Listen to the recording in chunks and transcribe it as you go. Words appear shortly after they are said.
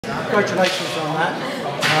congratulations on that.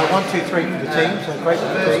 1, 2, 3 for the team, so great for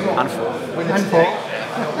the team. And 4. And 4.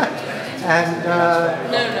 And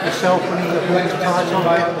yourself winning the women's title on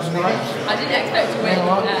the Stripes. I didn't expect to win.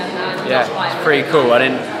 Yeah, it's pretty cool. I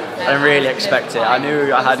didn't really expect it. I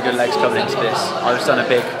knew I had good legs coming into this. I was done a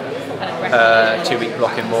big 2-week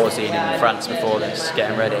block in Morzine in France before this,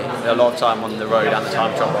 getting ready. A lot of time on the road and the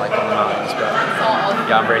time trial bike on the mountains, but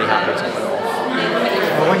yeah, I'm really happy to pull it off.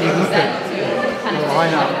 Well, when you look at the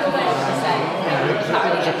lineup,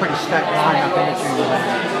 it was a pretty stacked lineup in the junior.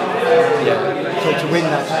 Yeah. So to win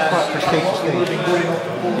that's quite prestigious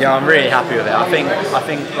thing. Yeah, I'm really happy with it. I think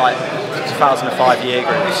like 2005 year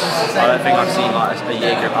groups, I don't think I've seen like a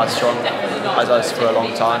year group as strong as us for a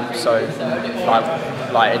long time. So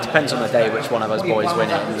like it depends on the day which one of us boys win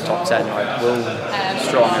it in the top 10. Like we're all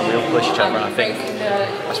strong and we all push each other, and I think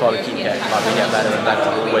that's why we keep getting we get better and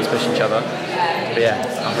better. We always push each other. But yeah,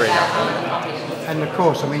 I'm really happy. And of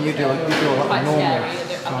course, I mean you do a lot of normal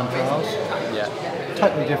time trials. Yeah.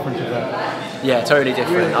 Totally different to that. Yeah, totally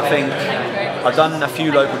different. I think I've done a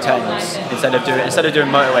few local 10s instead of doing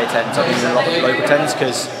motorway 10s. I've been doing a lot of local 10s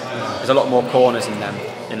because there's a lot more corners in them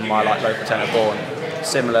in my like local 10 at Bourne,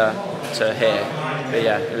 similar to here. But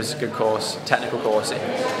yeah, it was a good course, technical course.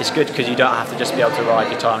 It's good because you don't have to just be able to ride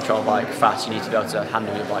your time trial bike fast. You need to be able to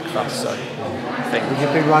handle your bike fast. So I think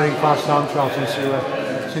you've been riding fast time trial since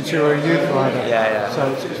you were a youth rider. Yeah.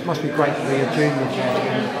 So it must be great to be a junior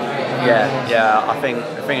champion. Yeah. I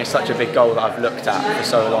think it's such a big goal that I've looked at for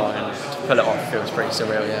so long, and to pull it off feels pretty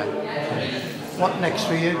surreal. Yeah. What next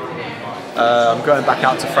for you? I'm going back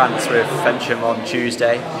out to France with Fencham on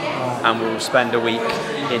Tuesday, and we'll spend a week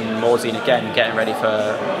in Morzine again, getting ready for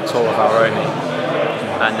a tour of Varomi.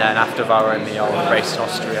 And then after Varomi, I'll race in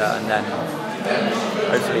Austria, and then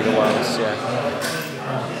hopefully the Worlds.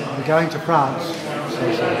 Yeah. We're going to France.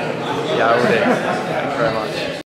 Yeah, I will do.